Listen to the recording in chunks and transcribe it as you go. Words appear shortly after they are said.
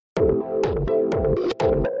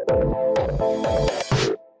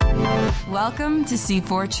Welcome to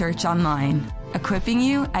C4 Church Online, equipping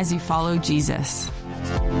you as you follow Jesus.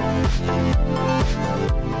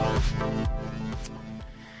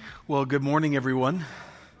 Well, good morning, everyone.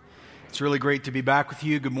 It's really great to be back with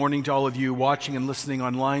you. Good morning to all of you watching and listening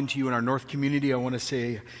online, to you in our North community. I want to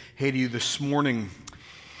say hey to you this morning.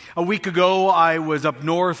 A week ago, I was up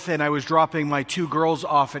north and I was dropping my two girls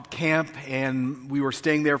off at camp, and we were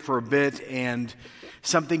staying there for a bit, and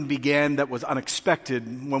something began that was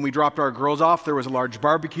unexpected. When we dropped our girls off, there was a large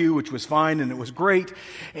barbecue, which was fine, and it was great.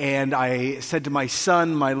 And I said to my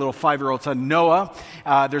son, my little 5-year-old son, Noah,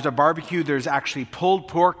 there's a barbecue, there's actually pulled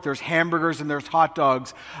pork, there's hamburgers, and there's hot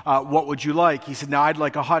dogs. What would you like? He said, no, I'd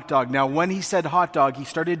like a hot dog. Now, when he said hot dog, he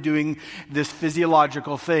started doing this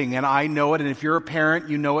physiological thing, and I know it, and if you're a parent,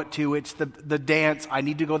 you know it too. It's the dance, I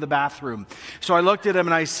need to go to the bathroom. So I looked at him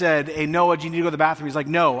and I said, hey, Noah, do you need to go to the bathroom? He's like,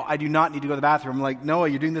 no, I do not need to go to the bathroom. I'm like, Noah,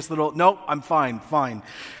 you're doing this little, nope, I'm fine.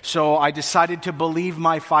 So I decided to believe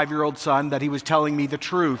my 5-year-old son that he was telling me the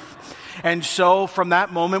truth. And so from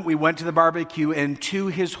that moment, we went to the barbecue, and to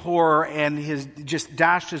his horror and his just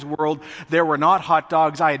dashed his world, there were not hot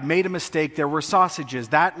dogs. I had made a mistake. There were sausages.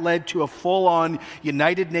 That led to a full-on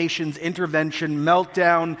United Nations intervention,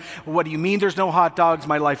 meltdown. What do you mean there's no hot dogs?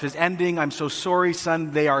 My life is ending. I'm so sorry,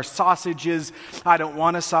 son. They are sausages. I don't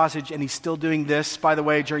want a sausage. And he's still doing this, by the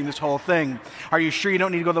way, during this whole thing. Are you sure you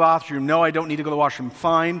don't need to go to the bathroom? No, I don't need to go to the washroom.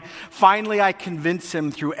 Fine. Finally, I convinced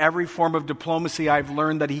him through every form of diplomacy I've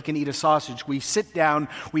learned that he can eat a sausage. We sit down,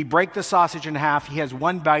 we break the sausage in half, he has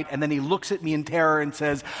one bite, and then he looks at me in terror and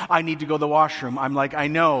says, I need to go to the washroom. I'm like, I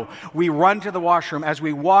know. We run to the washroom. As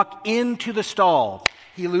we walk into the stall,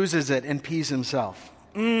 he loses it and pees himself.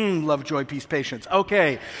 Love, joy, peace, patience.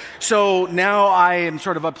 Okay, so now I am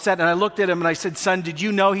sort of upset, and I looked at him and I said, son, did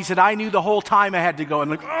you know? He said, I knew the whole time I had to go. I'm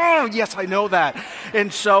like, oh, yes, I know that.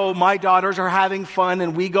 And so my daughters are having fun,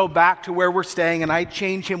 and we go back to where we're staying, and I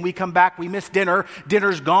change him. We come back. We miss dinner.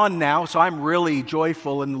 Dinner's gone now, so I'm really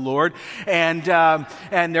joyful in the Lord. And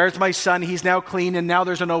there's my son. He's now clean, and now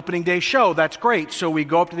there's an opening day show. That's great. So we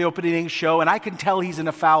go up to the opening day show, and I can tell he's in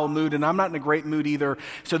a foul mood, and I'm not in a great mood either,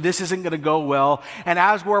 so this isn't going to go well. And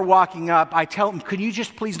as we're walking up, I tell him, could you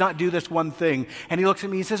just please not do this one thing? And he looks at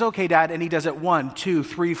me, he says, okay, Dad. And he does it 1, 2,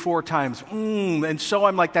 3, 4 times. And so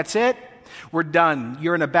I'm like, that's it? We're done.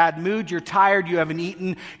 You're in a bad mood. You're tired. You haven't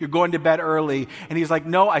eaten. You're going to bed early. And he's like,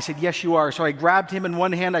 no. I said, yes, you are. So I grabbed him in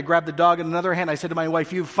one hand. I grabbed the dog in another hand. I said to my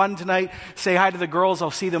wife, you have fun tonight. Say hi to the girls.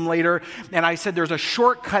 I'll see them later. And I said, there's a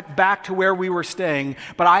shortcut back to where we were staying.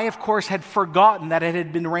 But I, of course, had forgotten that it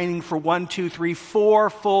had been raining for 1, 2, 3, 4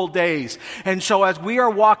 full days. And so as we are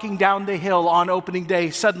walking down the hill on opening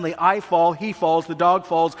day, suddenly I fall, he falls, the dog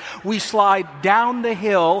falls. We slide down the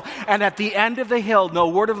hill. And at the end of the hill, no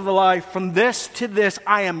word of the lie, from this to this,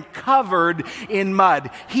 I am covered in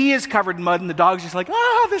mud. He is covered in mud, and the dog's just like,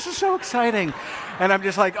 this is so exciting. And I'm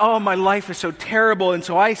just like, oh, my life is so terrible. And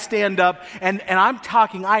so I stand up, and I'm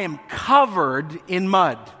talking, I am covered in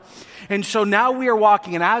mud. And so now we are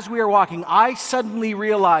walking, and as we are walking, I suddenly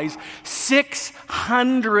realize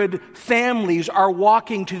 600 families are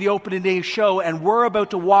walking to the opening day show, and we're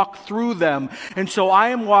about to walk through them. And so I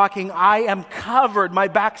am walking, I am covered, my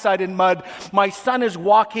backside in mud. My son is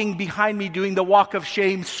walking behind me doing the walk of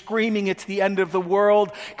shame, screaming it's the end of the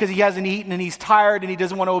world because he hasn't eaten and he's tired and he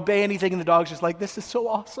doesn't want to obey anything. And the dog's just like, this is so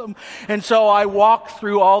awesome. And so I walk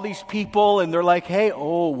through all these people, and they're like, hey,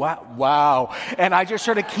 oh, wow. And I just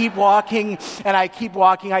sort of keep walking. And I keep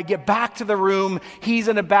walking. I get back to the room. He's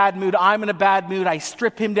in a bad mood. I'm in a bad mood. I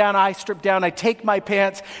strip him down. I strip down. I take my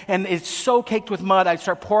pants, and it's so caked with mud. I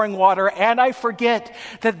start pouring water, and I forget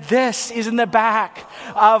that this is in the back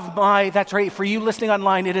of that's right, for you listening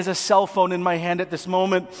online, it is a cell phone in my hand at this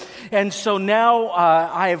moment. And so now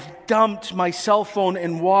I have dumped my cell phone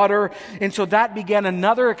in water. And so that began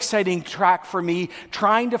another exciting track for me,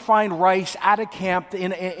 trying to find rice at a camp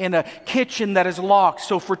in a kitchen that is locked.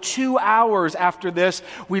 So for 2 hours after this,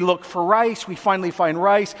 we look for rice. We finally find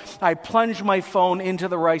rice. I plunge my phone into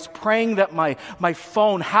the rice, praying that my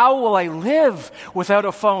phone, how will I live without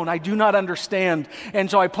a phone? I do not understand. And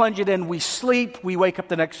so I plunge it in. We sleep. We wake up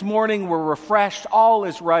the next morning. We're refreshed. All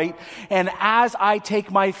is right. And as I take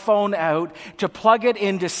my phone out to plug it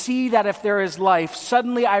in to see that if there is life,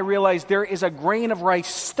 suddenly I realize there is a grain of rice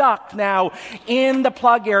stuck now in the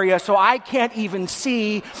plug area, so I can't even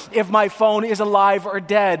see if my phone is alive or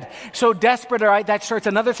dead. So desperate, that starts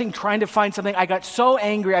another thing, trying to find something. I got so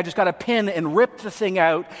angry, I just got a pin and ripped the thing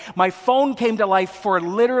out. My phone came to life for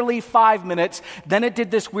literally 5 minutes. Then it did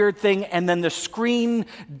this weird thing, and then the screen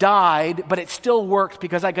died, but it still worked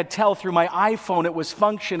because I could tell through my iPhone it was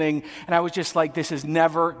functioning, and I was just like, this is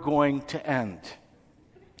never going to end.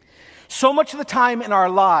 So much of the time in our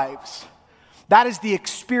lives, that is the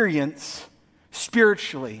experience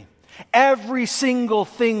spiritually. Every single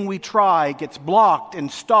thing we try gets blocked and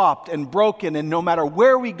stopped and broken, and no matter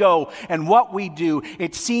where we go and what we do,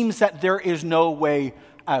 it seems that there is no way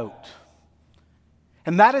out.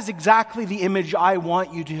 And that is exactly the image I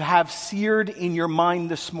want you to have seared in your mind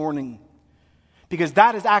this morning, because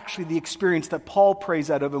that is actually the experience that Paul prays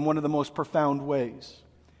out of in one of the most profound ways.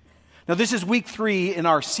 Now, this is week 3 in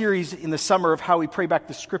our series in the summer of how we pray back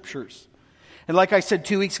the Scriptures. And like I said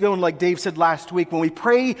 2 weeks ago, and like Dave said last week, when we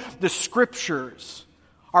pray the Scriptures,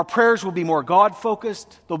 our prayers will be more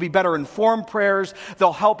God-focused. They'll be better informed prayers.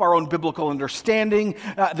 They'll help our own biblical understanding.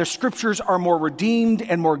 The Scriptures are more redeemed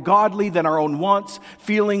and more godly than our own wants,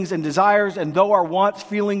 feelings, and desires. And though our wants,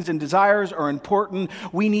 feelings, and desires are important,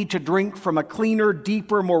 we need to drink from a cleaner,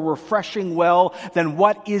 deeper, more refreshing well than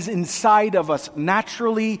what is inside of us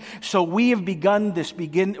naturally. So we've begun this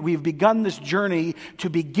journey to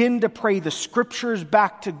begin to pray the Scriptures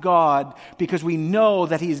back to God, because we know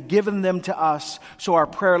that He's given them to us, so our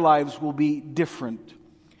prayer lives will be different.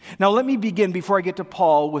 Now, let me begin before I get to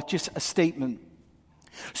Paul with just a statement.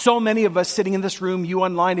 So many of us sitting in this room, you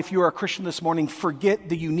online, if you are a Christian this morning, forget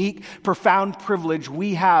the unique, profound privilege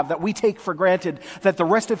we have that we take for granted that the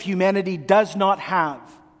rest of humanity does not have.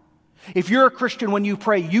 If you're a Christian, when you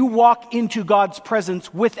pray, you walk into God's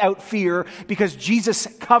presence without fear because Jesus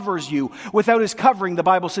covers you. Without His covering, the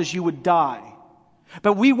Bible says you would die.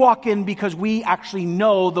 But we walk in because we actually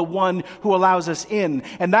know the one who allows us in.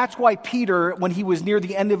 And that's why Peter, when he was near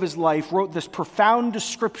the end of his life, wrote this profound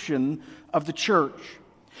description of the church.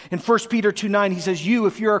 In 1 Peter 2:9, he says, you,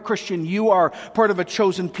 if you're a Christian, you are part of a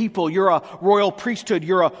chosen people. You're a royal priesthood.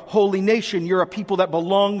 You're a holy nation. You're a people that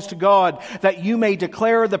belongs to God, that you may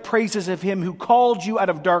declare the praises of Him who called you out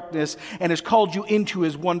of darkness and has called you into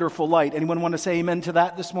His wonderful light. Anyone want to say amen to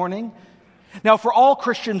that this morning? Now, for all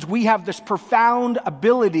Christians, we have this profound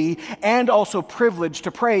ability and also privilege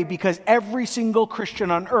to pray, because every single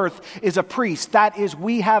Christian on earth is a priest. That is,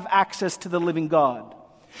 we have access to the living God.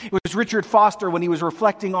 It was Richard Foster, when he was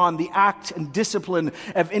reflecting on the act and discipline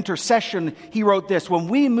of intercession, he wrote this: when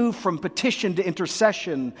we move from petition to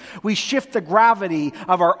intercession, we shift the gravity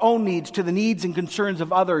of our own needs to the needs and concerns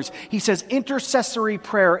of others. He says intercessory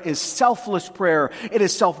prayer is selfless prayer. It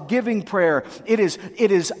is self-giving prayer. It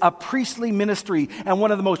is a priestly ministry. And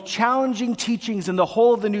one of the most challenging teachings in the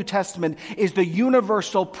whole of the New Testament is the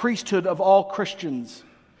universal priesthood of all Christians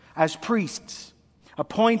as priests,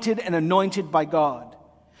 appointed and anointed by God.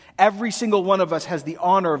 Every single one of us has the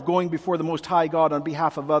honor of going before the Most High God on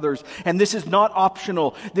behalf of others. And this is not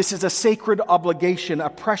optional. This is a sacred obligation,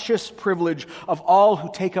 a precious privilege of all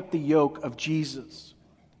who take up the yoke of Jesus.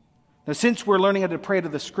 Now, since we're learning how to pray to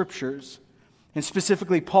the Scriptures, and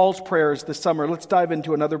specifically Paul's prayers this summer, let's dive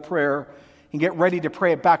into another prayer and get ready to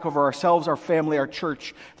pray it back over ourselves, our family, our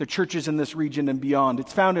church, the churches in this region and beyond.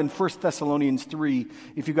 It's found in 1 Thessalonians 3,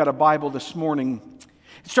 if you've got a Bible this morning.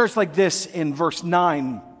 It starts like this in verse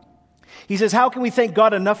 9. He says, how can we thank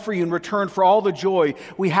God enough for you in return for all the joy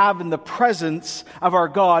we have in the presence of our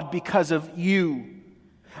God because of you?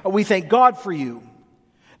 We thank God for you.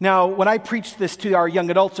 Now, when I preached this to our young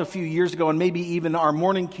adults a few years ago, and maybe even our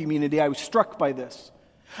morning community, I was struck by this.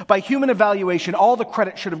 By human evaluation, all the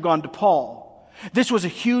credit should have gone to Paul. This was a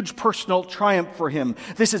huge personal triumph for him.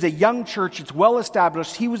 This is a young church. It's well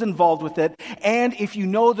established. He was involved with it. And if you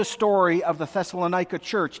know the story of the Thessalonica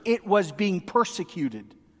church, it was being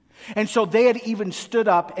persecuted. And so they had even stood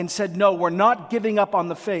up and said, no, we're not giving up on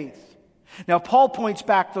the faith. Now, Paul points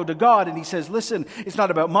back, though, to God, and he says, listen, it's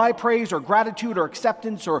not about my praise or gratitude or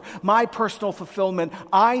acceptance or my personal fulfillment.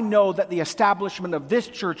 I know that the establishment of this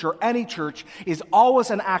church or any church is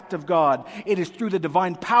always an act of God. It is through the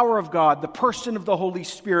divine power of God, the person of the Holy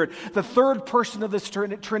Spirit. The third person of this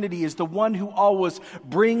Trinity is the one who always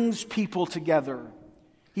brings people together.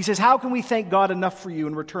 He says, how can we thank God enough for you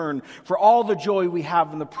in return for all the joy we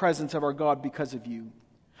have in the presence of our God because of you?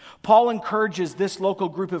 Paul encourages this local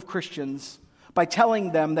group of Christians by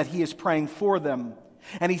telling them that he is praying for them.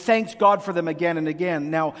 And he thanks God for them again and again.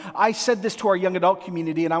 Now, I said this to our young adult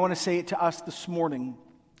community, and I want to say it to us this morning.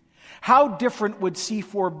 How different would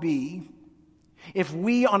C4 be if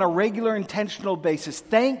we, on a regular, intentional basis,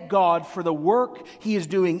 thank God for the work He is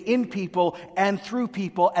doing in people and through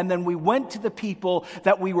people, and then we went to the people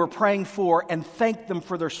that we were praying for and thanked them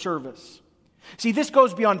for their service? See, this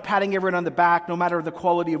goes beyond patting everyone on the back, no matter the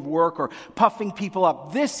quality of work, or puffing people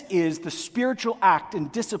up. This is the spiritual act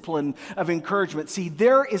and discipline of encouragement. See,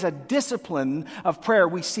 there is a discipline of prayer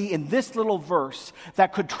we see in this little verse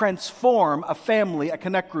that could transform a family, a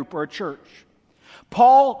connect group, or a church.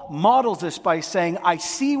 Paul models this by saying, I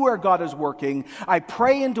see where God is working, I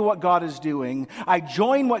pray into what God is doing, I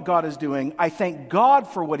join what God is doing, I thank God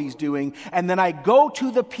for what He's doing, and then I go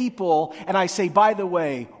to the people and I say, by the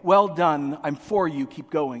way, well done, I'm for you, keep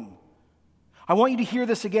going. I want you to hear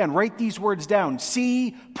this again. Write these words down.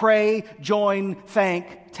 See, pray, join,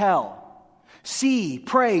 thank, tell. See,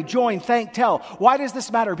 pray, join, thank, tell. Why does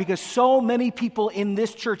this matter? Because so many people in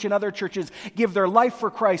this church and other churches give their life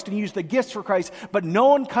for Christ and use the gifts for Christ, but no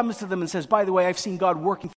one comes to them and says, by the way, I've seen God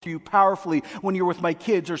working through you powerfully when you're with my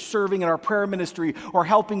kids or serving in our prayer ministry or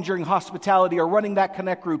helping during hospitality or running that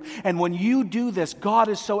connect group. And when you do this, God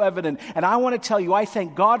is so evident. And I want to tell you, I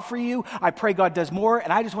thank God for you. I pray God does more.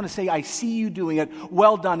 And I just want to say, I see you doing it.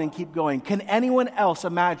 Well done, and keep going. Can anyone else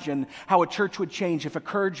imagine how a church would change if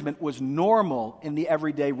encouragement was normal in the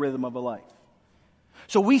everyday rhythm of a life?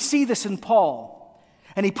 So we see this in Paul,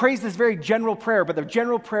 and he prays this very general prayer, but the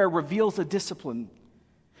general prayer reveals a discipline.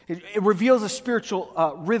 It reveals a spiritual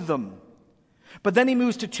rhythm. But then he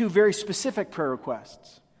moves to two very specific prayer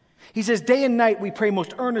requests. He says, day and night we pray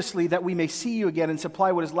most earnestly that we may see you again and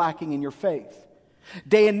supply what is lacking in your faith.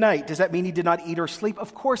 Day and night, does that mean he did not eat or sleep?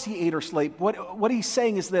 Of course he ate or slept. What he's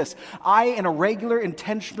saying is this: I, in a regular,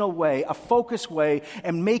 intentional way, a focused way,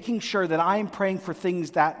 am making sure that I am praying for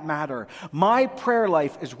things that matter. My prayer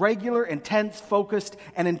life is regular, intense, focused,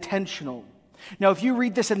 and intentional. Now, if you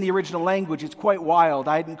read this in the original language, it's quite wild.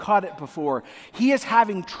 I hadn't caught it before. He is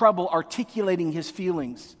having trouble articulating his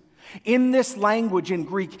feelings. In this language, in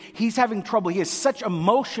Greek, he's having trouble. He has such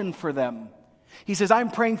emotion for them. He says, I'm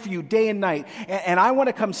praying for you day and night, and I want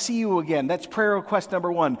to come see you again. That's prayer request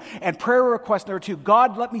number one. And prayer request number two,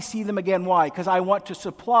 God, let me see them again. Why? Because I want to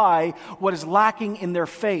supply what is lacking in their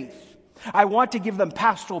faith. I want to give them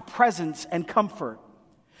pastoral presence and comfort.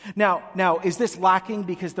 Now, is this lacking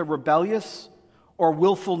because they're rebellious or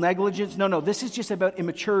willful negligence? No, this is just about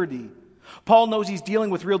immaturity. Paul knows he's dealing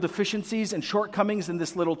with real deficiencies and shortcomings in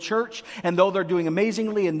this little church, and though they're doing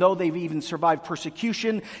amazingly, and though they've even survived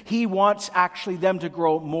persecution, he wants actually them to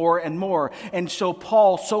grow more and more. And so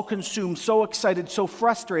Paul, so consumed, so excited, so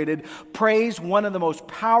frustrated, prays one of the most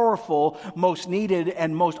powerful, most needed,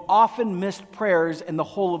 and most often missed prayers in the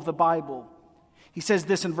whole of the Bible. He says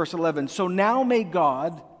this in verse 11, so now may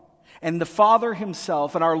God and the Father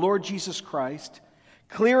himself and our Lord Jesus Christ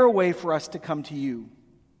clear a way for us to come to you.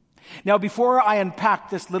 Now, before I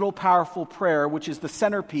unpack this little powerful prayer, which is the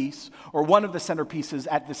centerpiece, or one of the centerpieces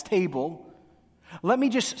at this table, let me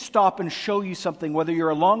just stop and show you something, whether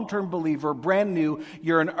you're a long-term believer, brand new,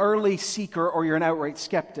 you're an early seeker, or you're an outright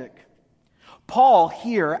skeptic. Paul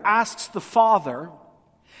here asks the Father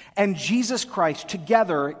and Jesus Christ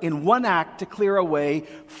together in one act to clear a way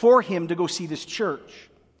for him to go see this church.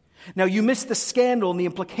 Now, you miss the scandal and the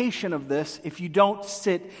implication of this if you don't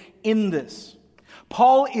sit in this.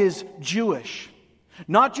 Paul is Jewish.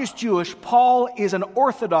 Not just Jewish, Paul is an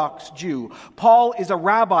Orthodox Jew. Paul is a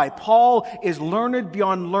rabbi. Paul is learned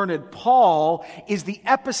beyond learned. Paul is the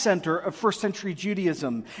epicenter of first century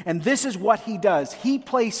Judaism. And this is what he does. He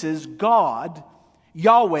places God,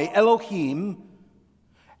 Yahweh, Elohim,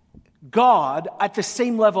 God, at the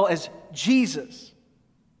same level as Jesus.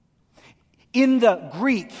 In the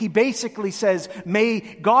Greek, he basically says, may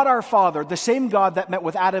God our Father, the same God that met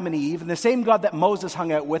with Adam and Eve, and the same God that Moses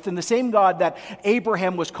hung out with, and the same God that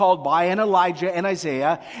Abraham was called by, and Elijah and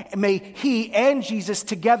Isaiah, may he and Jesus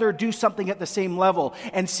together do something at the same level.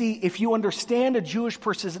 And see, if you understand a Jewish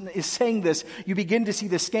person is saying this, you begin to see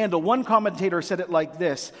the scandal. One commentator said it like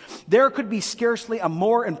this: there could be scarcely a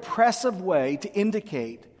more impressive way to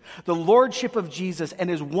indicate the lordship of Jesus and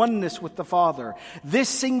his oneness with the Father. This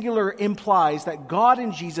singular implies that God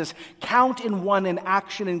and Jesus count in one in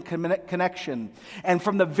action and connection. And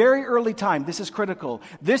from the very early time, this is critical,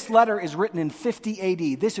 this letter is written in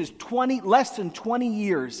 50 AD. This is less than 20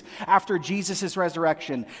 years after Jesus'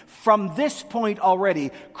 resurrection. From this point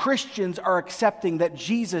already, Christians are accepting that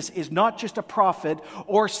Jesus is not just a prophet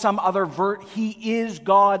or some other he is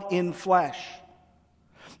God in flesh.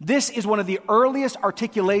 This is one of the earliest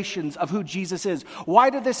articulations of who Jesus is. Why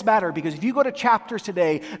did this matter? Because if you go to chapters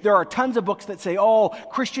today, there are tons of books that say, oh,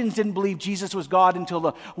 Christians didn't believe Jesus was God until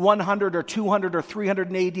the 100 or 200 or 300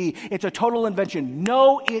 AD. It's a total invention.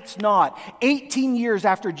 No, it's not. 18 years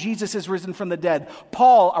after Jesus is risen from the dead,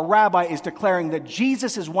 Paul, a rabbi, is declaring that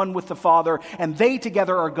Jesus is one with the Father, and they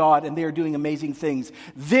together are God, and they are doing amazing things.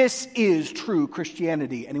 This is true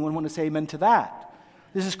Christianity. Anyone want to say amen to that?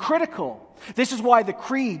 This is critical. This is why the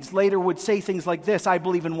creeds later would say things like this: I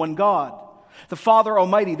believe in one God, the Father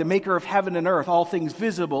Almighty, the maker of heaven and earth, all things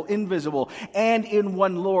visible, invisible, and in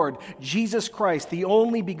one Lord, Jesus Christ, the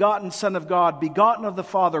only begotten Son of God, begotten of the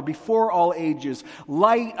Father before all ages,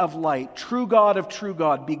 light of light, true God of true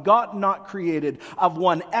God, begotten, not created, of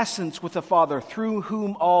one essence with the Father, through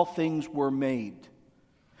whom all things were made.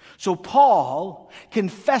 So Paul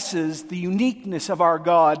confesses the uniqueness of our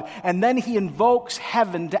God, and then he invokes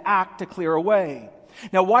heaven to act to clear a way.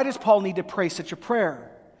 Now, why does Paul need to pray such a prayer?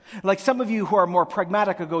 Like some of you who are more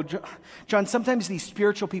pragmatic will go, John, sometimes these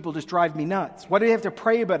spiritual people just drive me nuts. Why do they have to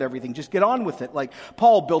pray about everything? Just get on with it. Like,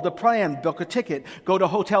 Paul, build a plan, book a ticket, go to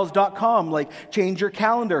hotels.com, like change your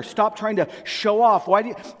calendar, stop trying to show off.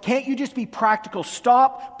 Can't you just be practical?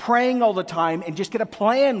 Stop praying all the time and just get a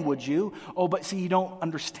plan, would you? Oh, but see, you don't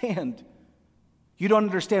understand. You don't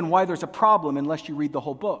understand why there's a problem unless you read the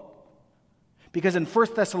whole book. Because in 1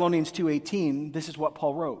 Thessalonians 2:18, this is what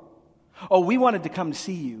Paul wrote. Oh, we wanted to come to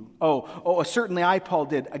see you. Oh, certainly I, Paul,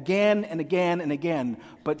 did again and again and again.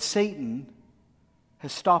 But Satan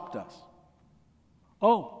has stopped us.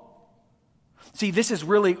 Oh. See, this is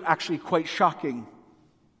really actually quite shocking.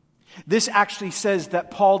 This actually says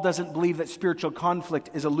that Paul doesn't believe that spiritual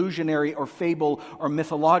conflict is illusionary or fable or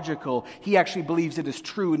mythological. He actually believes it is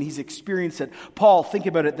true, and he's experienced it. Paul, think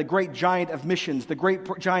about it, the great giant of missions, the great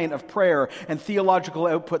giant of prayer and theological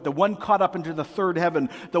output, the one caught up into the third heaven,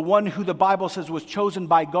 the one who the Bible says was chosen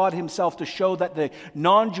by God himself to show that the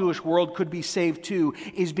non-Jewish world could be saved too,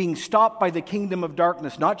 is being stopped by the kingdom of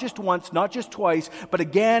darkness, not just once, not just twice, but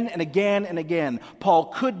again and again and again.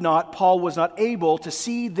 Paul was not able to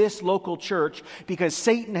see this local church because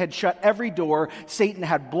Satan had shut every door. Satan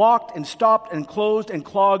had blocked and stopped and closed and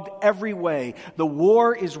clogged every way. The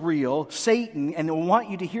war is real. Satan, and I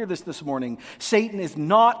want you to hear this morning, Satan is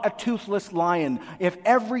not a toothless lion. If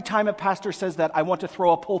every time a pastor says that, I want to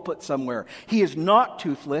throw a pulpit somewhere. He is not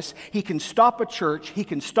toothless. He can stop a church. He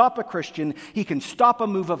can stop a Christian. He can stop a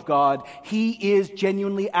move of God. He is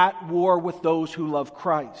genuinely at war with those who love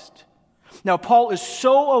Christ. Now, Paul is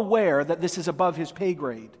so aware that this is above his pay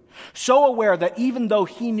grade. So aware that even though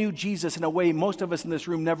he knew Jesus in a way most of us in this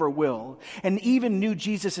room never will, and even knew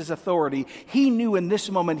Jesus' authority, he knew in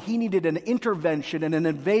this moment he needed an intervention and an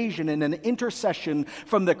invasion and an intercession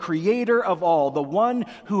from the Creator of all. The one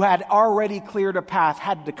who had already cleared a path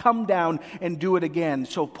had to come down and do it again.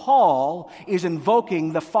 So Paul is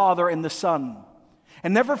invoking the Father and the Son.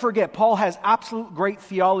 And never forget, Paul has absolute great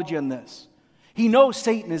theology on this. He knows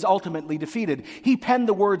Satan is ultimately defeated. He penned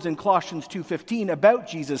the words in Colossians 2:15 about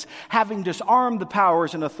Jesus having disarmed the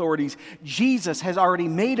powers and authorities. Jesus has already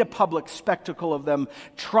made a public spectacle of them,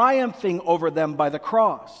 triumphing over them by the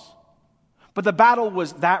cross. But the battle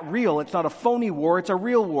was that real. It's not a phony war, it's a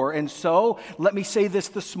real war. And so, let me say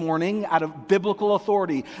this morning out of biblical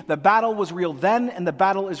authority. The battle was real then, and the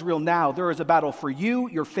battle is real now. There is a battle for you,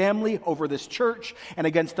 your family, over this church, and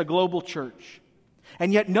against the global church.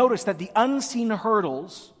 And yet notice that the unseen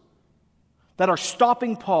hurdles that are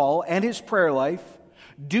stopping Paul and his prayer life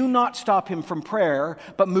do not stop him from prayer,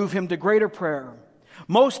 but move him to greater prayer.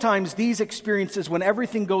 Most times these experiences, when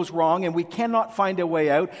everything goes wrong and we cannot find a way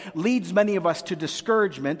out, leads many of us to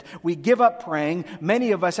discouragement. We give up praying.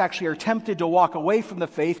 Many of us actually are tempted to walk away from the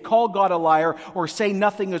faith, call God a liar, or say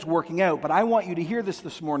nothing is working out. But I want you to hear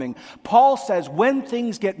this morning. Paul says when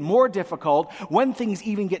things get more difficult, when things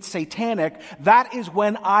even get satanic, that is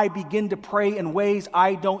when I begin to pray in ways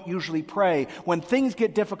I don't usually pray. When things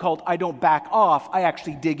get difficult, I don't back off. I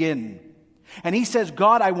actually dig in. And he says,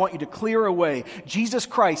 God, I want you to clear away. Jesus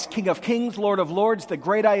Christ, King of kings, Lord of lords, the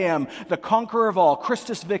great I am, the conqueror of all,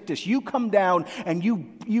 Christus Victus, you come down and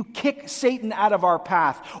you kick Satan out of our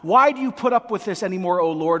path. Why do you put up with this anymore,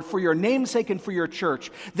 O Lord? For your name's sake and for your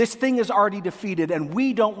church. This thing is already defeated and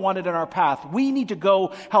we don't want it in our path. We need to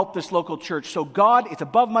go help this local church. So God, it's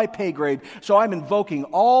above my pay grade. So I'm invoking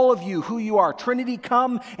all of you, who you are. Trinity,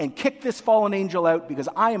 come and kick this fallen angel out because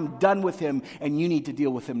I am done with him and you need to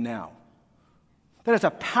deal with him now. That is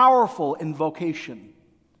a powerful invocation.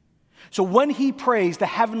 So when he prays the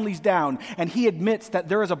heavenlies down and he admits that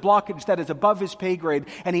there is a blockage that is above his pay grade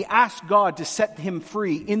and he asks God to set him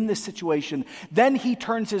free in this situation, then he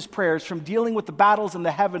turns his prayers from dealing with the battles in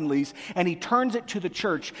the heavenlies and he turns it to the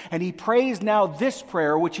church and he prays now this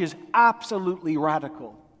prayer, which is absolutely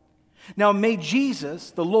radical. Now may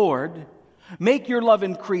Jesus, the Lord, make your love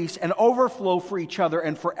increase and overflow for each other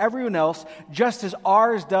and for everyone else, just as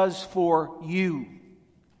ours does for you.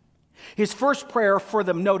 His first prayer for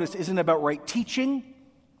them, notice, isn't about right teaching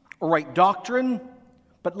or right doctrine,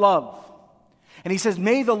 but love. And he says,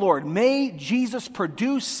 may Jesus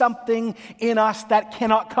produce something in us that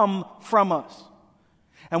cannot come from us.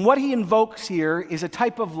 And what he invokes here is a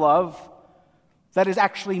type of love that is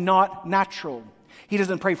actually not natural. He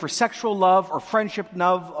doesn't pray for sexual love or friendship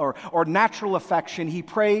love or natural affection. He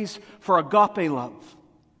prays for agape love.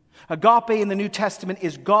 Agape in the New Testament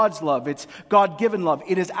is God's love. It's God-given love.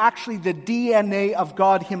 It is actually the DNA of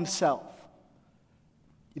God himself.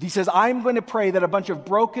 He says, I'm going to pray that a bunch of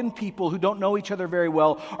broken people who don't know each other very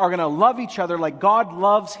well are going to love each other like God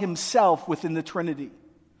loves himself within the Trinity.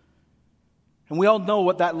 And we all know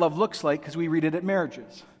what that love looks like because we read it at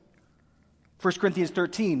marriages. 1 Corinthians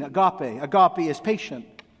 13, agape. Agape is patient.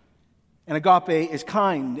 And agape is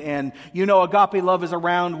kind. And you know agape love is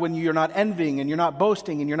around when you're not envying and you're not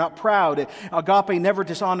boasting and you're not proud. Agape never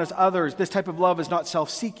dishonors others. This type of love is not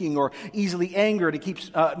self-seeking or easily angered. It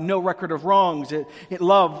keeps no record of wrongs.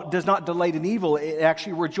 Love does not delight in evil. It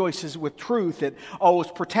actually rejoices with truth. It always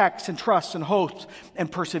protects and trusts and hopes and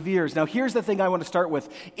perseveres. Now here's the thing I want to start with.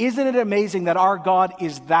 Isn't it amazing that our God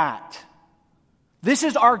is that? This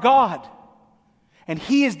is our God. And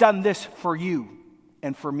he has done this for you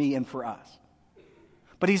and for me and for us.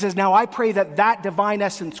 But he says, now I pray that that divine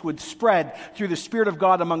essence would spread through the Spirit of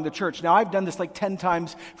God among the church. Now I've done this like 10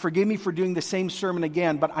 times. Forgive me for doing the same sermon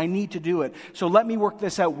again, but I need to do it. So let me work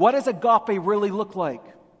this out. What does agape really look like?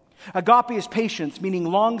 Agape is patience, meaning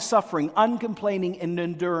long-suffering, uncomplaining, and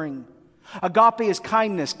enduring. Agape is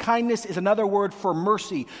kindness. Kindness is another word for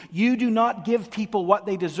mercy. You do not give people what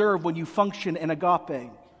they deserve when you function in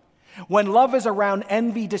agape. When love is around,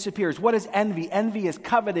 envy disappears. What is envy? Envy is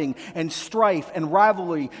coveting and strife and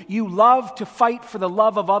rivalry. You love to fight for the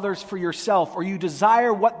love of others for yourself, or you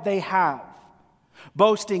desire what they have.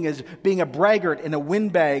 Boasting is being a braggart and a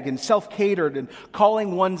windbag and self-catered and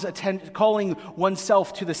calling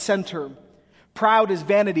oneself to the center. Proud is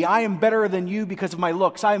vanity. I am better than you because of my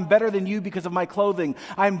looks. I am better than you because of my clothing.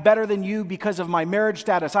 I am better than you because of my marriage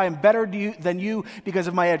status. I am better than you because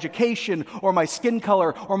of my education or my skin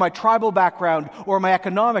color or my tribal background or my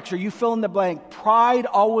economics, or you fill in the blank. Pride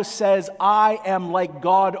always says, I am like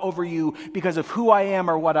God over you because of who I am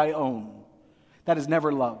or what I own. That is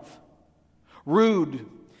never love. Rude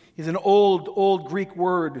is an old Greek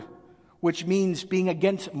word which means being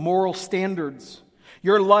against moral standards.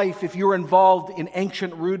 Your life, if you're involved in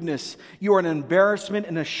ancient rudeness, you are an embarrassment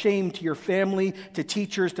and a shame to your family, to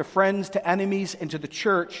teachers, to friends, to enemies, and to the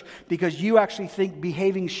church because you actually think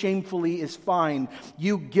behaving shamefully is fine.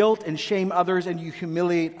 You guilt and shame others and you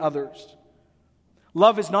humiliate others.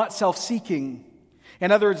 Love is not self-seeking.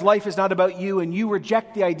 In other words, life is not about you, and you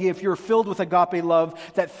reject the idea, if you're filled with agape love,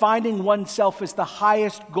 that finding oneself is the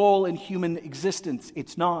highest goal in human existence.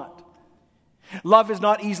 It's not. Love is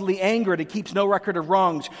not easily angered. It keeps no record of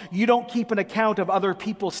wrongs. You don't keep an account of other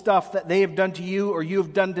people's stuff that they have done to you or you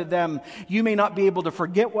have done to them. You may not be able to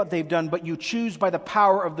forget what they've done, but you choose by the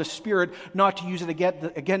power of the Spirit not to use it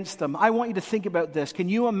against them. I want you to think about this. Can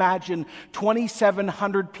you imagine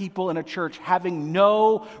 2,700 people in a church having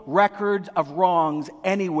no records of wrongs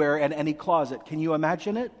anywhere in any closet? Can you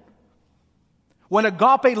imagine it? When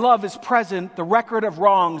agape love is present, the record of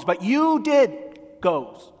wrongs, but you did,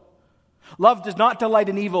 goes. Love does not delight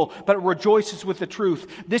in evil, but it rejoices with the truth.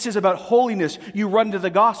 This is about holiness. You run to the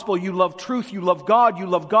gospel. You love truth. You love God. You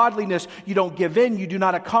love godliness. You don't give in. You do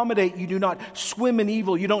not accommodate. You do not swim in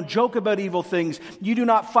evil. You don't joke about evil things. You do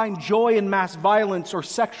not find joy in mass violence or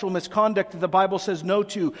sexual misconduct that the Bible says no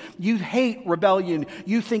to. You hate rebellion.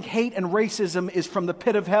 You think hate and racism is from the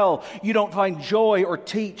pit of hell. You don't find joy or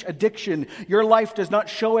teach addiction. Your life does not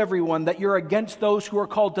show everyone that you're against those who are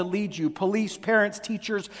called to lead you. Police, parents,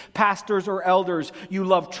 teachers, pastors, or elders. You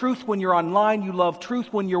love truth when you're online. You love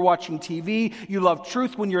truth when you're watching TV. You love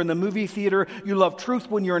truth when you're in the movie theater. You love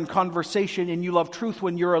truth when you're in conversation, and you love truth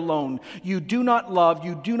when you're alone. You do not love.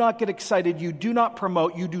 You do not get excited. You do not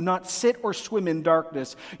promote. You do not sit or swim in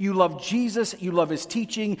darkness. You love Jesus. You love his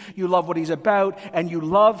teaching. You love what he's about, and you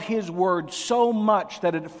love his word so much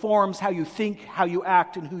that it forms how you think, how you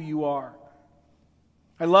act, and who you are.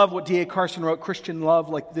 I love what D.A. Carson wrote, Christian love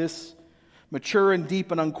like this. Mature and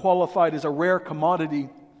deep and unqualified is a rare commodity.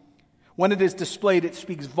 When it is displayed, it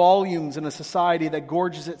speaks volumes in a society that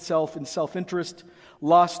gorges itself in self-interest,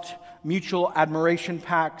 lust, mutual admiration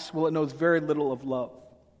pacts, while it knows very little of love.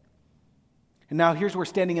 And now here's where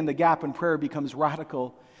standing in the gap in prayer becomes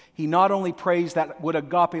radical. He not only prays that would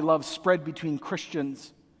agape love spread between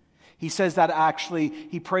Christians, he says that actually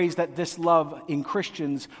he prays that this love in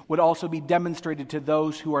Christians would also be demonstrated to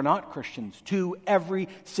those who are not Christians, to every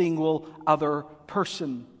single other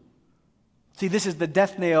person. See, this is the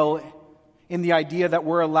death nail in the idea that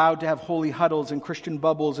we're allowed to have holy huddles and Christian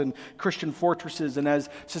bubbles and Christian fortresses. And as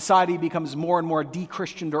society becomes more and more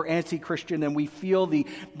de-Christianed or anti-Christian and we feel the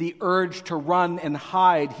urge to run and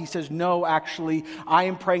hide, he says, no, actually, I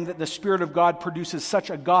am praying that the Spirit of God produces such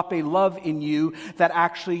agape love in you that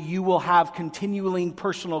actually you will have continuing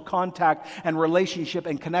personal contact and relationship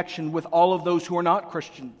and connection with all of those who are not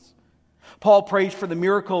Christians. Paul prays for the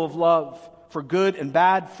miracle of love, for good and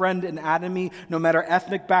bad, friend and enemy, no matter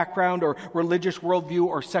ethnic background or religious worldview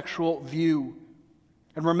or sexual view.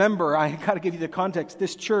 And remember, I got to give you the context.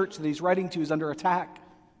 This church that he's writing to is under attack.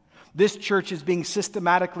 This church is being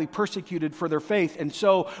systematically persecuted for their faith. And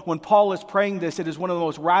so when Paul is praying this, it is one of the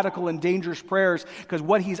most radical and dangerous prayers, because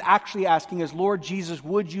what he's actually asking is, Lord Jesus,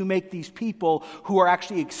 would you make these people who are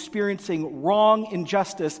actually experiencing wrong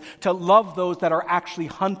injustice to love those that are actually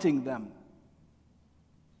hunting them?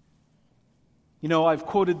 You know, I've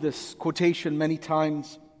quoted this quotation many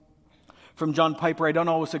times from John Piper. I don't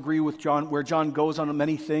always agree with John, where John goes on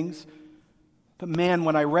many things. But man,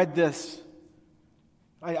 when I read this,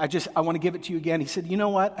 I want to give it to you again. He said, you know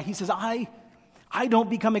what? He says, I don't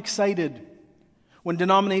become excited when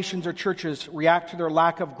denominations or churches react to their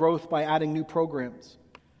lack of growth by adding new programs.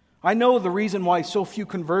 I know the reason why so few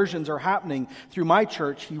conversions are happening through my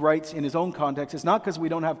church, he writes in his own context, is not because we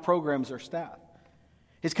don't have programs or staff.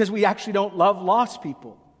 It's because we actually don't love lost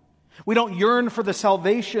people. We don't yearn for the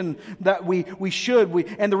salvation that we should.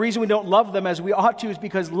 And the reason we don't love them as we ought to is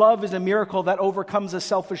because love is a miracle that overcomes a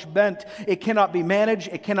selfish bent. It cannot be managed.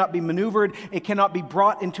 It cannot be maneuvered. It cannot be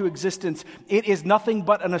brought into existence. It is nothing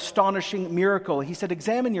but an astonishing miracle. He said,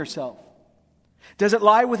 examine yourself. Does it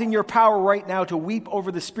lie within your power right now to weep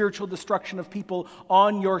over the spiritual destruction of people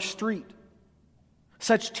on your street?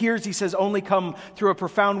 Such tears, he says, only come through a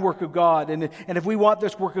profound work of God. And if we want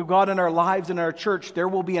this work of God in our lives and our church, there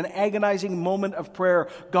will be an agonizing moment of prayer.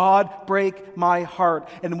 God, break my heart.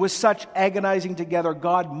 And with such agonizing together,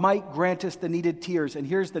 God might grant us the needed tears. And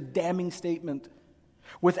here's the damning statement.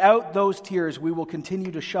 Without those tears, we will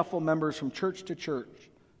continue to shuffle members from church to church,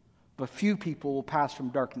 but few people will pass from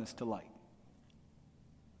darkness to light.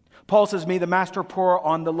 Paul says, may the Master pour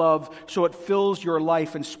on the love so it fills your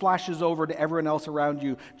life and splashes over to everyone else around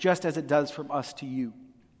you, just as it does from us to you.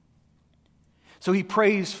 So he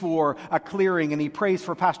prays for a clearing, and he prays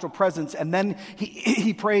for pastoral presence, and then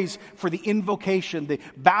he prays for the invocation, the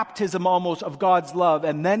baptism almost of God's love,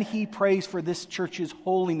 and then he prays for this church's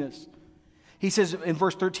holiness. He says in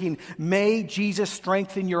verse 13, may Jesus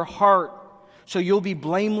strengthen your heart, so you'll be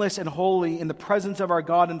blameless and holy in the presence of our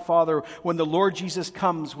God and Father when the Lord Jesus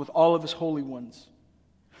comes with all of his holy ones.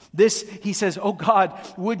 This, he says, oh God,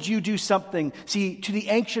 would you do something? See, to the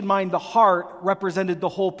ancient mind, the heart represented the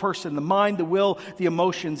whole person, the mind, the will, the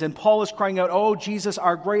emotions. And Paul is crying out, oh Jesus,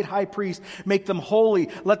 our great high priest, make them holy.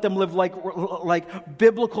 Let them live like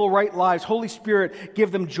biblical right lives. Holy Spirit,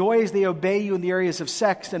 give them joy as they obey you in the areas of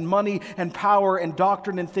sex and money and power and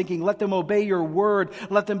doctrine and thinking. Let them obey your word.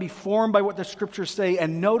 Let them be formed by what the scriptures say.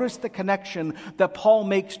 And notice the connection that Paul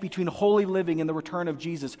makes between holy living and the return of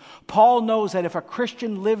Jesus. Paul knows that if a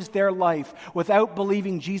Christian lives their life without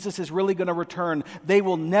believing Jesus is really going to return, they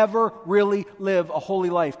will never really live a holy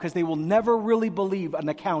life because they will never really believe an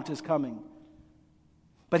account is coming.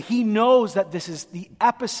 But he knows that this is the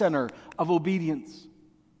epicenter of obedience.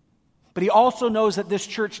 But he also knows that this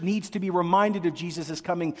church needs to be reminded of Jesus is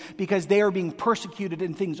coming because they are being persecuted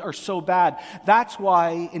and things are so bad. That's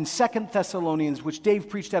why in 2 Thessalonians, which Dave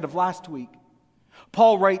preached out of last week,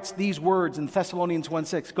 Paul writes these words in Thessalonians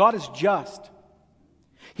 1:6, God is just.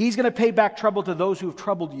 He's going to pay back trouble to those who have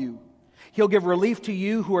troubled you. He'll give relief to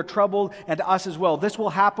you who are troubled and to us as well. This will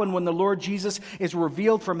happen when the Lord Jesus is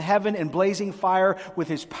revealed from heaven in blazing fire with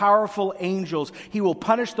his powerful angels. He will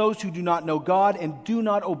punish those who do not know God and do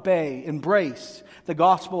not embrace the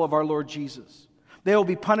gospel of our Lord Jesus. They will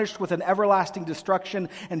be punished with an everlasting destruction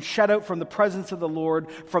and shut out from the presence of the Lord,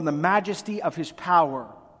 from the majesty of his power.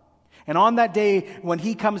 And on that day, when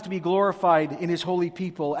he comes to be glorified in his holy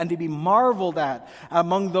people and to be marveled at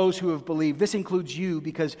among those who have believed, this includes you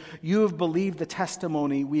because you have believed the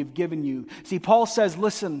testimony we have given you. See, Paul says,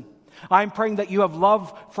 listen, I'm praying that you have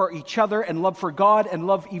love for each other and love for God and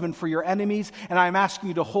love even for your enemies. And I'm asking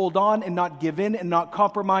you to hold on and not give in and not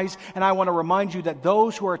compromise. And I want to remind you that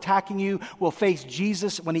those who are attacking you will face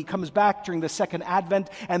Jesus when he comes back during the second advent,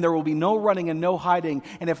 and there will be no running and no hiding.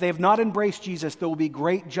 And if they have not embraced Jesus, there will be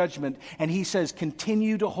great judgment. And he says,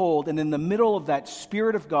 continue to hold. And in the middle of that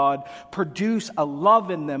Spirit of God, produce a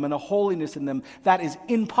love in them and a holiness in them that is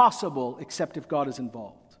impossible except if God is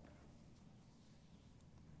involved.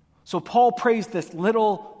 So Paul prays this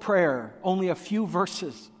little prayer, only a few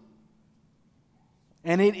verses.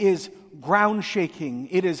 And it is ground-shaking,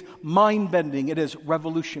 it is mind-bending, it is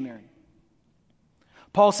revolutionary.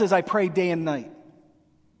 Paul says, I pray day and night.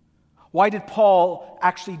 Why did Paul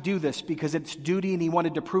actually do this? Because it's duty and he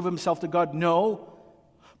wanted to prove himself to God? No.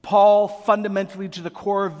 Paul, fundamentally to the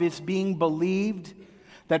core of his being, believed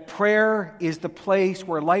that prayer is the place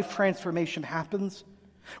where life transformation happens,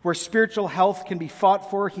 where spiritual health can be fought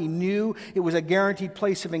for. He knew it was a guaranteed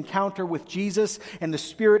place of encounter with Jesus and the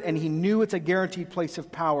Spirit, and he knew it's a guaranteed place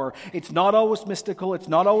of power. It's not always mystical. It's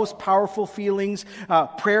not always powerful feelings.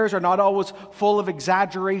 Prayers are not always full of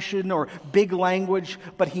exaggeration or big language,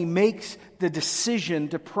 but he makes the decision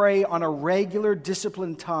to pray on a regular,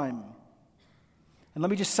 disciplined time. And let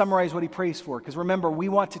me just summarize what he prays for, because remember, we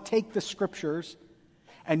want to take the Scriptures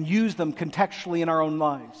and use them contextually in our own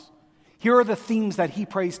lives. Here are the themes that he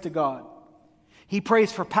prays to God. He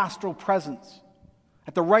prays for pastoral presence.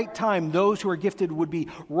 At the right time, those who are gifted would be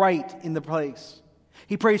right in the place.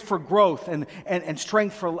 He prays for growth and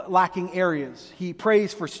strength for lacking areas. He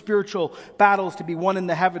prays for spiritual battles to be won in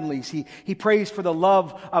the heavenlies. He prays for the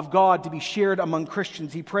love of God to be shared among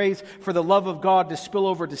Christians. He prays for the love of God to spill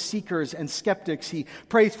over to seekers and skeptics. He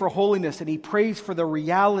prays for holiness, and he prays for the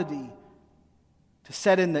reality to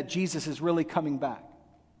set in that Jesus is really coming back.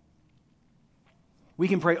 We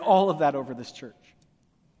can pray all of that over this church.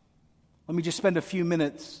 Let me just spend a few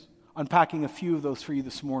minutes unpacking a few of those for you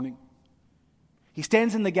this morning. He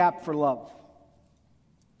stands in the gap for love.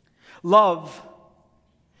 Love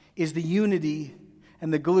is the unity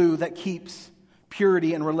and the glue that keeps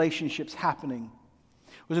purity and relationships happening.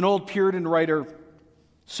 There was an old Puritan writer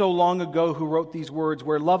so long ago who wrote these words,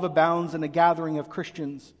 where love abounds in a gathering of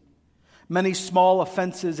Christians, many small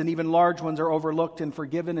offenses and even large ones are overlooked and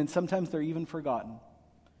forgiven, and sometimes they're even forgotten.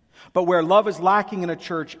 But where love is lacking in a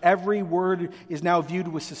church, every word is now viewed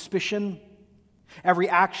with suspicion. Every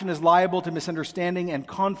action is liable to misunderstanding, and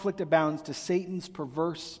conflict abounds to Satan's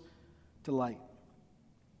perverse delight.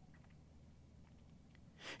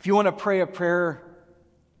 If you want to pray a prayer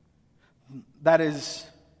that is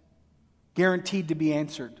guaranteed to be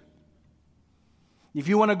answered, if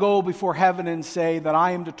you want to go before heaven and say that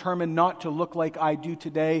I am determined not to look like I do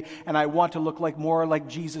today, and I want to look like more like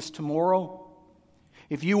Jesus tomorrow,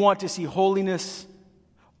 if you want to see holiness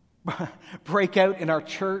break out in our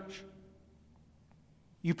church,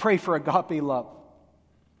 you pray for agape love.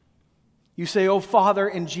 You say, oh Father,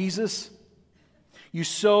 in Jesus, you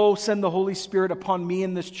so send the Holy Spirit upon me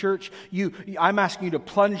in this church. I'm asking you to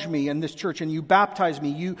plunge me in this church, and you baptize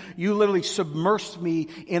me. You literally submerge me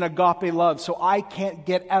in agape love so I can't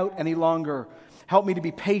get out any longer. Help me to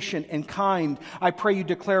be patient and kind. I pray you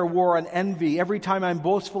declare war on envy. Every time I'm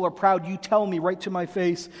boastful or proud, you tell me right to my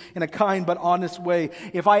face in a kind but honest way.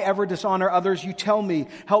 If I ever dishonor others, you tell me.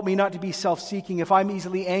 Help me not to be self-seeking. If I'm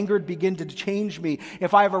easily angered, begin to change me.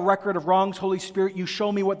 If I have a record of wrongs, Holy Spirit, you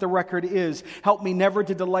show me what the record is. Help me never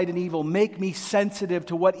to delight in evil. Make me sensitive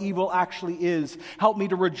to what evil actually is. Help me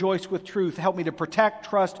to rejoice with truth. Help me to protect,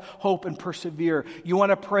 trust, hope, and persevere. You want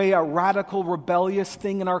to pray a radical, rebellious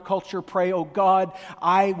thing in our culture? Pray, oh God,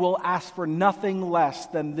 I will ask for nothing less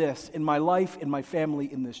than this in my life, in my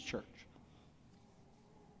family, in this church.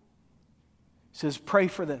 He says, pray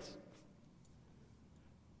for this.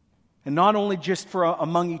 And not only just for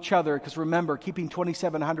among each other, because remember, keeping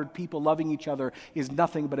 2,700 people loving each other is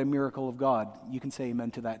nothing but a miracle of God. You can say amen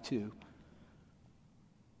to that too.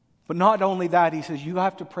 But not only that, he says, you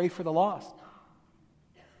have to pray for the lost.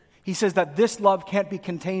 He says that this love can't be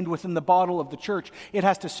contained within the bottle of the church. It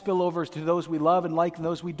has to spill over to those we love and like and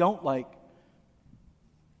those we don't like.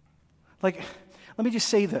 Let me just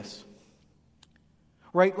say this.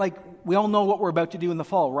 Right? We all know what we're about to do in the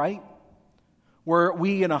fall, right? Where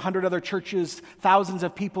we and 100 other churches, thousands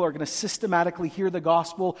of people are going to systematically hear the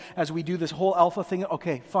gospel as we do this whole Alpha thing.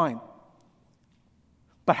 Okay, fine.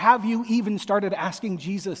 But have you even started asking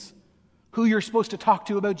Jesus who you're supposed to talk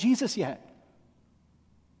to about Jesus yet?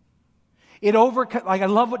 I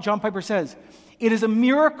love what John Piper says. It is a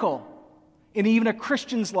miracle in even a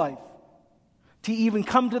Christian's life to even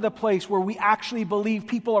come to the place where we actually believe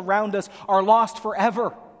people around us are lost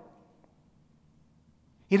forever.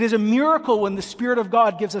 It is a miracle when the Spirit of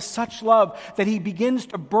God gives us such love that He begins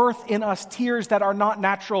to birth in us tears that are not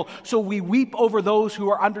natural. So we weep over those who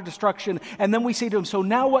are under destruction. And then we say to Him, so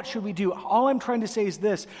now what should we do? All I'm trying to say is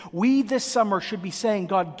this. We this summer should be saying,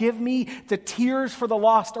 God, give me the tears for the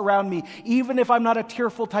lost around me, even if I'm not a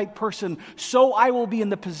tearful type person. So I will be in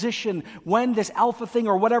the position when this Alpha thing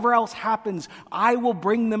or whatever else happens, I will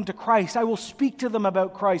bring them to Christ. I will speak to them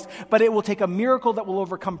about Christ. But it will take a miracle that will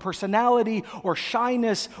overcome personality or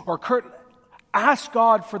shyness or ask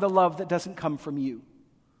God for the love that doesn't come from you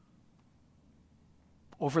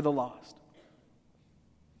over the lost.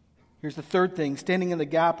 Here's the third thing, standing in the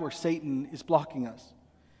gap where Satan is blocking us.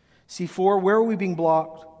 C4, where are we being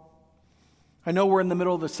blocked? I know we're in the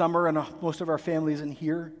middle of the summer and most of our family isn't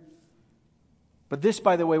here. But this,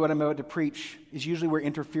 by the way, what I'm about to preach is usually where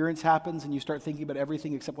interference happens and you start thinking about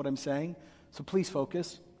everything except what I'm saying. So please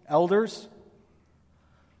focus. Elders,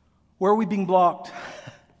 where are we being blocked?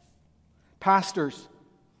 Pastors,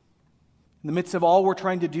 in the midst of all we're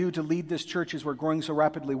trying to do to lead this church as we're growing so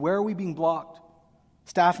rapidly, where are we being blocked?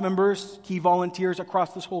 Staff members, key volunteers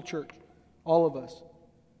across this whole church, all of us.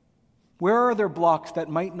 Where are there blocks that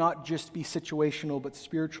might not just be situational but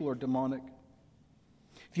spiritual or demonic?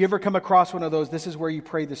 If you ever come across one of those, this is where you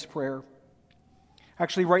pray this prayer.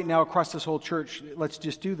 Actually, right now across this whole church, let's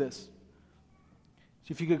just do this.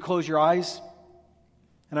 So if you could close your eyes,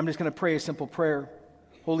 and I'm just going to pray a simple prayer.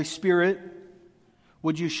 Holy Spirit,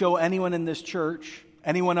 would you show anyone in this church,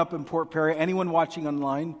 anyone up in Port Perry, anyone watching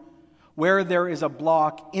online, where there is a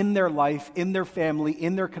block in their life, in their family,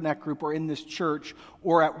 in their connect group, or in this church,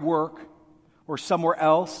 or at work, or somewhere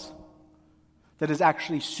else that is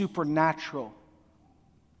actually supernatural?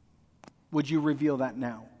 Would you reveal that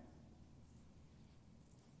now?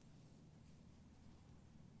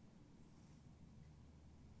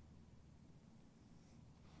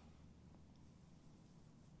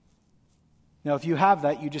 Now, if you have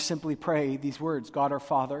that, you just simply pray these words, God our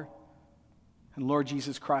Father and Lord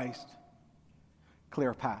Jesus Christ,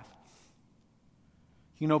 clear a path.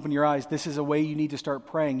 You can open your eyes. This is a way you need to start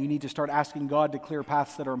praying. You need to start asking God to clear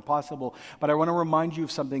paths that are impossible. But I want to remind you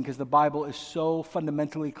of something because the Bible is so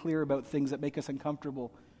fundamentally clear about things that make us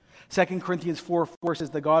uncomfortable. 2 Corinthians 4:4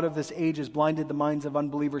 says, the God of this age has blinded the minds of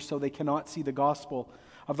unbelievers so they cannot see the gospel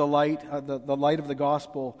of the light of the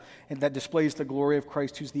gospel, and that displays the glory of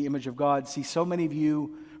Christ, who's the image of God. See, so many of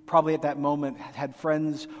you probably at that moment had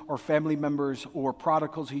friends or family members or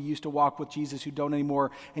prodigals who used to walk with Jesus who don't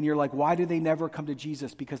anymore, and you're like, why do they never come to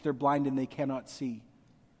Jesus? Because they're blind and they cannot see.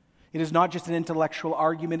 It is not just an intellectual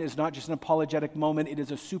argument. It is not just an apologetic moment. It is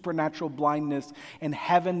a supernatural blindness, and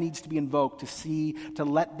heaven needs to be invoked to see, to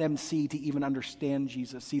let them see, to even understand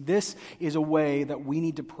Jesus. See, this is a way that we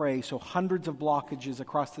need to pray so hundreds of blockages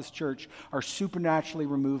across this church are supernaturally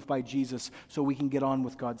removed by Jesus so we can get on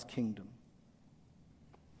with God's kingdom.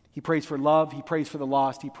 He prays for love. He prays for the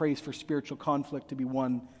lost. He prays for spiritual conflict to be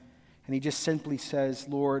won. And he just simply says,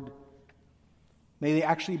 Lord, may they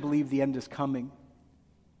actually believe the end is coming.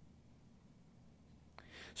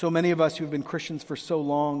 So many of us who have been Christians for so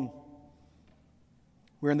long,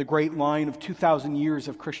 we're in the great line of 2,000 years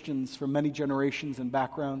of Christians from many generations and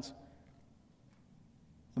backgrounds.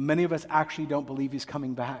 But many of us actually don't believe he's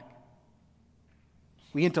coming back.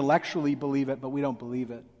 We intellectually believe it, but we don't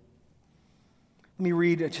believe it. Let me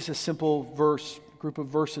read just a simple group of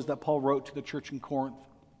verses that Paul wrote to the church in Corinth.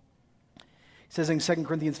 He says in 2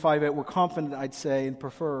 Corinthians 5:8, we're confident, I'd say, and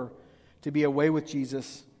prefer to be away with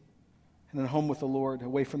Jesus and at home with the Lord,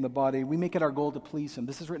 away from the body. We make it our goal to please him.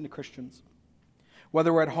 This is written to Christians.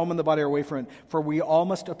 Whether we're at home in the body or away from it, for we all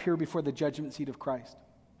must appear before the judgment seat of Christ.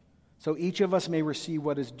 So each of us may receive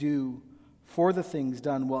what is due for the things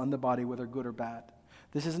done while in the body, whether good or bad.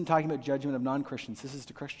 This isn't talking about judgment of non-Christians. This is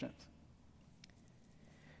to Christians.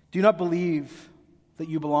 Do not believe that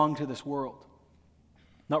you belong to this world.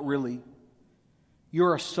 Not really.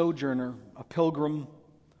 You're a sojourner, a pilgrim.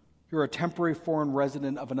 You're a temporary foreign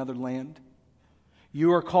resident of another land.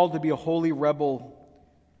 You are called to be a holy rebel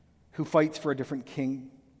who fights for a different king.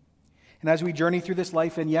 And as we journey through this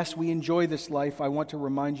life, and yes, we enjoy this life, I want to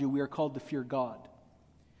remind you we are called to fear God.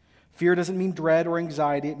 Fear doesn't mean dread or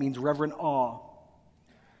anxiety. It means reverent awe.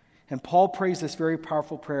 And Paul prays this very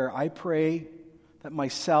powerful prayer. I pray that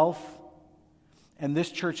myself and this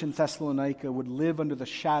church in Thessalonica would live under the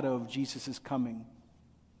shadow of Jesus' coming.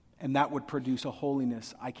 And that would produce a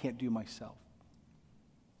holiness I can't do myself.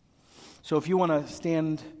 So if you want to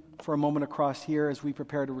stand for a moment across here as we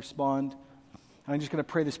prepare to respond, and I'm just going to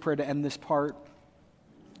pray this prayer to end this part.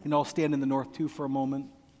 And I'll stand in the north too for a moment.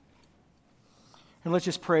 And let's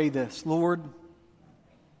just pray this. Lord,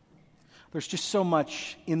 There's just so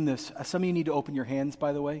much in this. Some of you need to open your hands,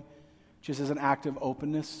 by the way, just as an act of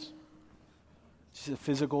openness. Just a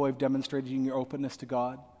physical way of demonstrating your openness to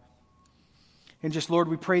God. And just, Lord,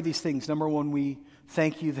 we pray these things. Number one, we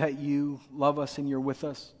thank you that you love us and you're with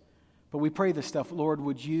us. But we pray this stuff. Lord,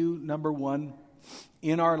 would you, number one,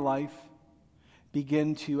 in our life,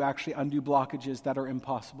 begin to actually undo blockages that are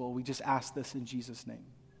impossible. We just ask this in Jesus' name.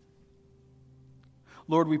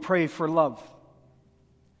 Lord, we pray for love.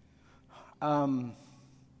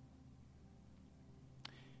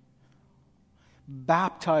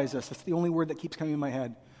 Baptize us. That's the only word that keeps coming in my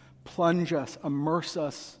head. Plunge us, immerse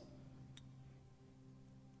us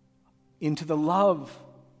into the love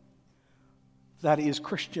that is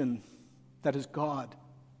Christian, that is God.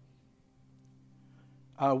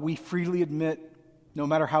 We freely admit, no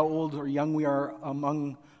matter how old or young we are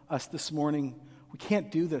among us this morning, we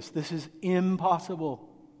can't do this. This is impossible.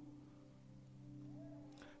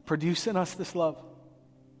 Produce in us this love.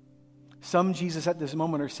 Some, Jesus, at this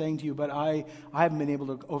moment are saying to you, but I haven't been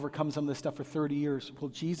able to overcome some of this stuff for 30 years. Well,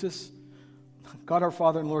 Jesus, God our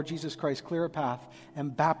Father and Lord Jesus Christ, clear a path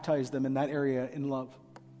and baptize them in that area in love.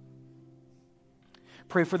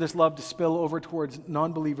 Pray for this love to spill over towards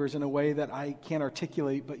non-believers in a way that I can't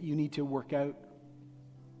articulate, but you need to work out.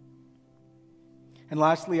 And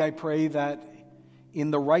lastly, I pray that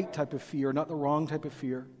in the right type of fear, not the wrong type of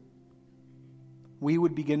fear, we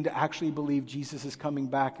would begin to actually believe Jesus is coming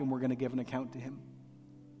back and we're going to give an account to him.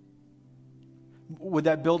 Would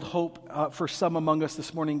that build hope for some among us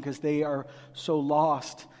this morning because they are so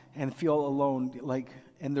lost and feel alone,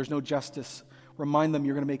 and there's no justice? Remind them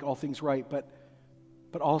you're going to make all things right, but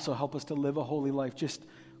also help us to live a holy life. Just,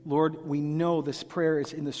 Lord, we know this prayer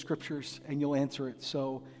is in the scriptures and you'll answer it.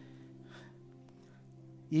 So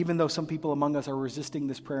even though some people among us are resisting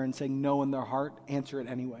this prayer and saying no in their heart, answer it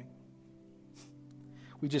anyway.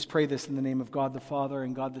 We just pray this in the name of God the Father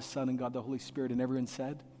and God the Son and God the Holy Spirit. And everyone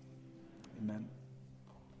said, amen.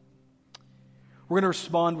 We're going to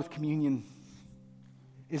respond with communion.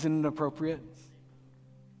 Isn't it appropriate?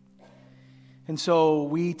 And so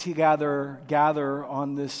we together gather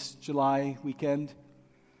on this July weekend.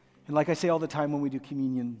 And like I say all the time when we do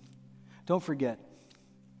communion, don't forget,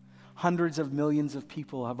 hundreds of millions of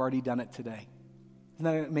people have already done it today. Isn't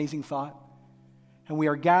that an amazing thought? And we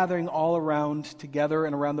are gathering all around together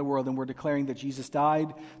and around the world, and we're declaring that Jesus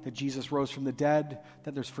died, that Jesus rose from the dead,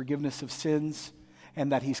 that there's forgiveness of sins,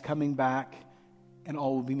 and that he's coming back, and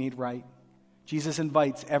all will be made right. Jesus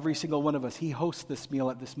invites every single one of us. He hosts this meal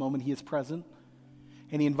at this moment. He is present.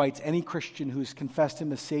 And he invites any Christian who's confessed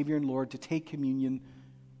him as Savior and Lord to take communion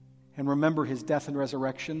and remember his death and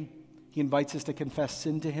resurrection. He invites us to confess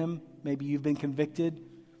sin to him. Maybe you've been convicted.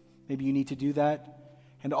 Maybe you need to do that.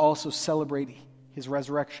 And also celebrate his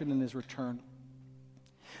resurrection and his return.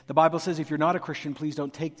 The Bible says if you're not a Christian, please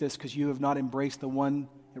don't take this because you have not embraced the one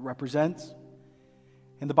it represents.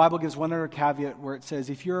 And the Bible gives one other caveat where it says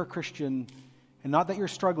if you're a Christian, and not that you're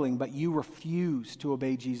struggling, but you refuse to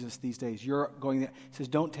obey Jesus these days, it says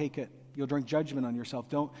don't take it. You'll bring judgment on yourself.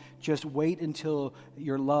 Don't just wait until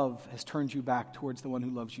your love has turned you back towards the one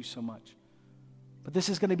who loves you so much. But this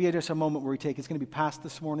is going to be just a moment where we take, it's going to be passed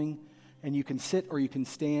this morning, and you can sit or you can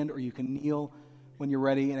stand or you can kneel when you're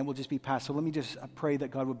ready, and it will just be passed. So let me just pray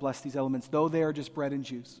that God would bless these elements. Though they are just bread and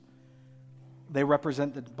juice, they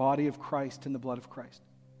represent the body of Christ and the blood of Christ.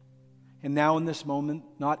 And now in this moment,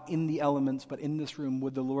 not in the elements, but in this room,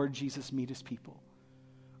 would the Lord Jesus meet his people.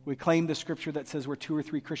 We claim the scripture that says where 2 or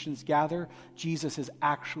 3 Christians gather, Jesus is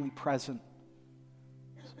actually present.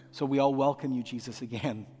 So we all welcome you, Jesus,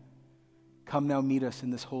 again. Come now meet us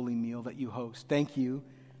in this holy meal that you host. Thank you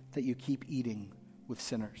that you keep eating with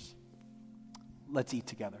sinners. Let's eat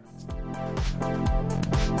together.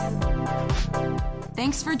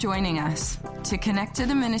 Thanks for joining us. To connect to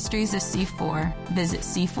the ministries of C4, visit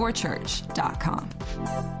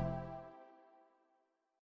c4church.com.